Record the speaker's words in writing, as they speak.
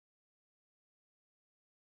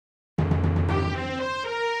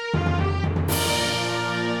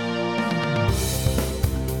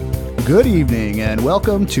Good evening and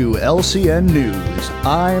welcome to LCN News.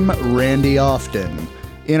 I'm Randy Often.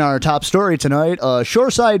 In our top story tonight, a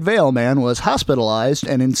Shoreside Vale man was hospitalized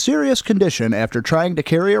and in serious condition after trying to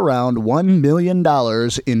carry around $1 million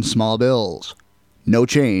in small bills. No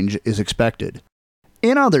change is expected.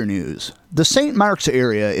 In other news, the St. Mark's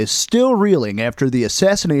area is still reeling after the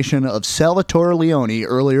assassination of Salvatore Leone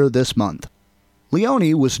earlier this month.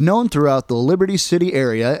 Leone was known throughout the Liberty City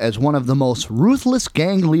area as one of the most ruthless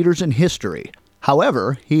gang leaders in history.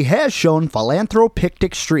 However, he has shown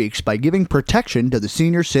philanthropic streaks by giving protection to the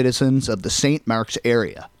senior citizens of the St. Mark's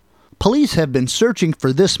area. Police have been searching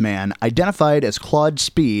for this man, identified as Claude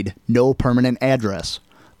Speed, no permanent address.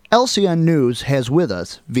 LCN News has with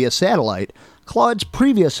us, via satellite, Claude's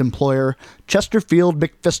previous employer, Chesterfield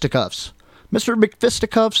McFisticuffs. Mr.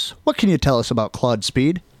 McFisticuffs, what can you tell us about Claude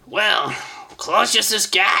Speed? Well, Claude's just this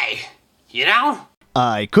guy, you know?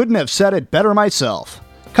 I couldn't have said it better myself.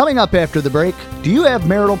 Coming up after the break, do you have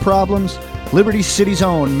marital problems? Liberty City's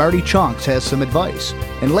own Marty Chonks has some advice.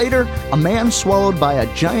 And later, a man swallowed by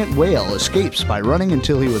a giant whale escapes by running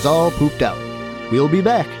until he was all pooped out. We'll be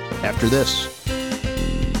back after this.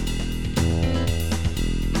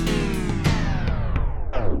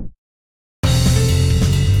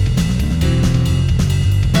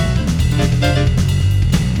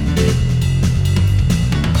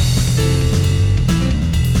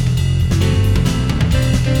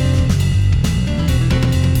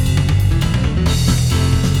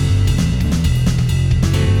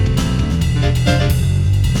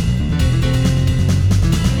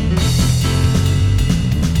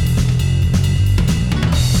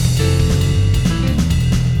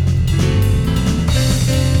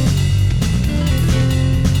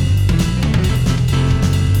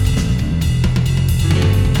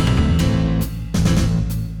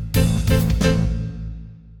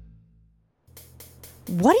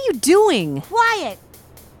 What are you doing? Quiet!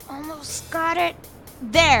 Almost got it.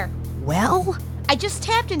 There. Well? I just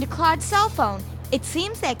tapped into Claude's cell phone. It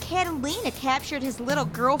seems that Catalina captured his little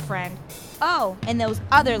girlfriend. Oh, and those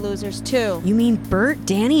other losers too. You mean Bert,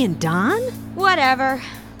 Danny, and Don? Whatever.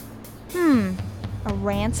 A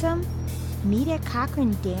ransom? Meet at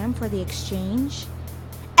Cochrane Dam for the exchange?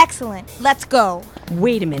 Excellent. Let's go.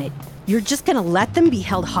 Wait a minute. You're just gonna let them be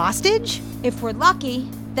held hostage? If we're lucky,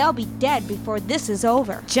 they'll be dead before this is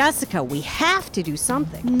over. Jessica, we have to do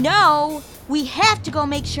something. No! We have to go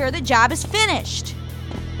make sure the job is finished.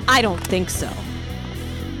 I don't think so.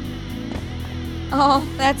 Oh,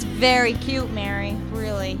 that's very cute, Mary.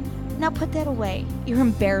 Really. Now put that away. You're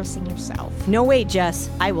embarrassing yourself. No way, Jess.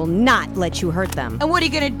 I will not let you hurt them. And what are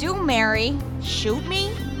you gonna do, Mary? Shoot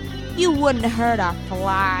me? You wouldn't hurt a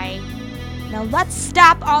fly. Now let's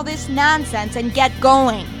stop all this nonsense and get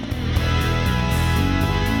going.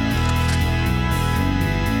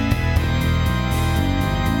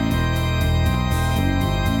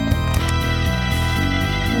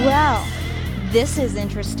 Well, this is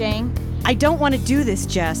interesting. I don't want to do this,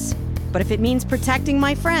 Jess. But if it means protecting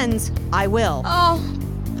my friends, I will. Oh,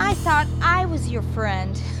 I thought I was your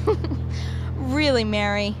friend. Really,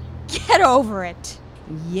 Mary, get over it.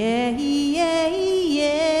 Yeah, yeah,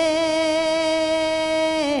 yeah.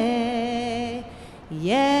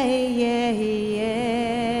 Yeah, yeah, yeah.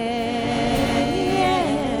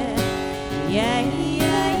 Yeah,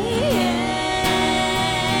 yeah,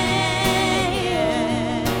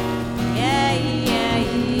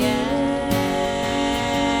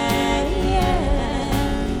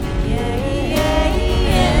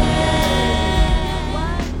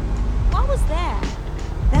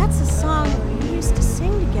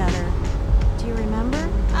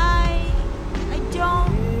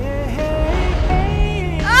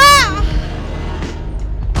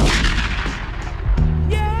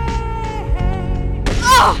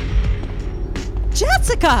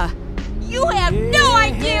 Jessica! You have no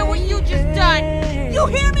idea what you just done! You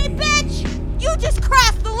hear me, bitch? You just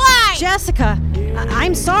crossed the line! Jessica,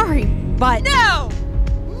 I'm sorry, but... No!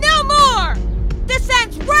 No more! This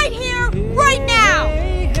ends right here, right now!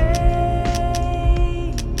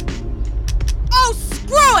 Oh,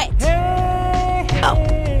 screw it!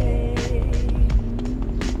 Oh.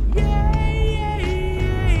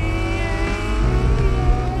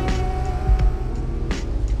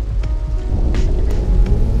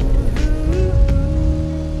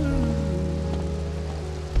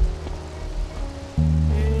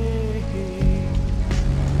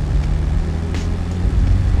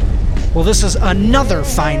 Well, this is another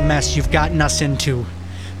fine mess you've gotten us into,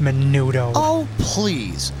 Menudo. Oh,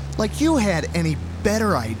 please. Like you had any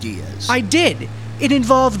better ideas. I did. It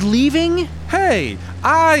involved leaving. Hey,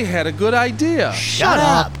 I had a good idea. Shut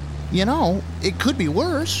up. You know, it could be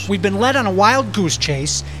worse. We've been led on a wild goose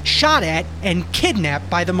chase, shot at, and kidnapped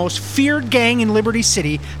by the most feared gang in Liberty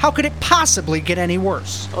City. How could it possibly get any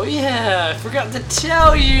worse? Oh yeah, I forgot to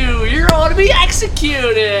tell you. You're all to be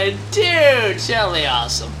executed. Dude, totally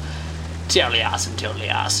awesome. Totally awesome, totally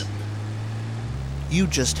awesome. You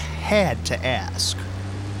just had to ask.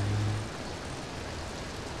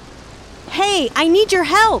 Hey, I need your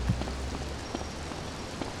help.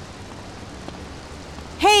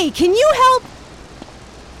 Hey, can you help?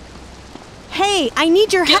 Hey, I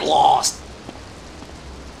need your Get help. lost.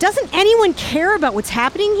 Doesn't anyone care about what's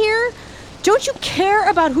happening here? Don't you care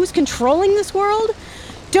about who's controlling this world?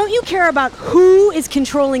 Don't you care about who is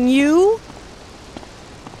controlling you?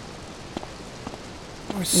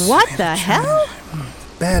 What the hell?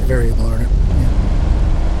 Bad variable order.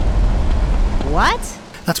 What?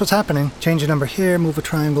 That's what's happening. Change a number here, move a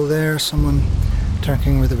triangle there, someone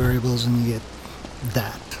tinkering with the variables, and you get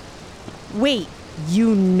that. Wait,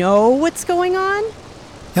 you know what's going on?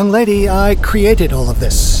 Young lady, I created all of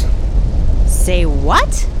this. Say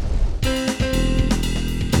what?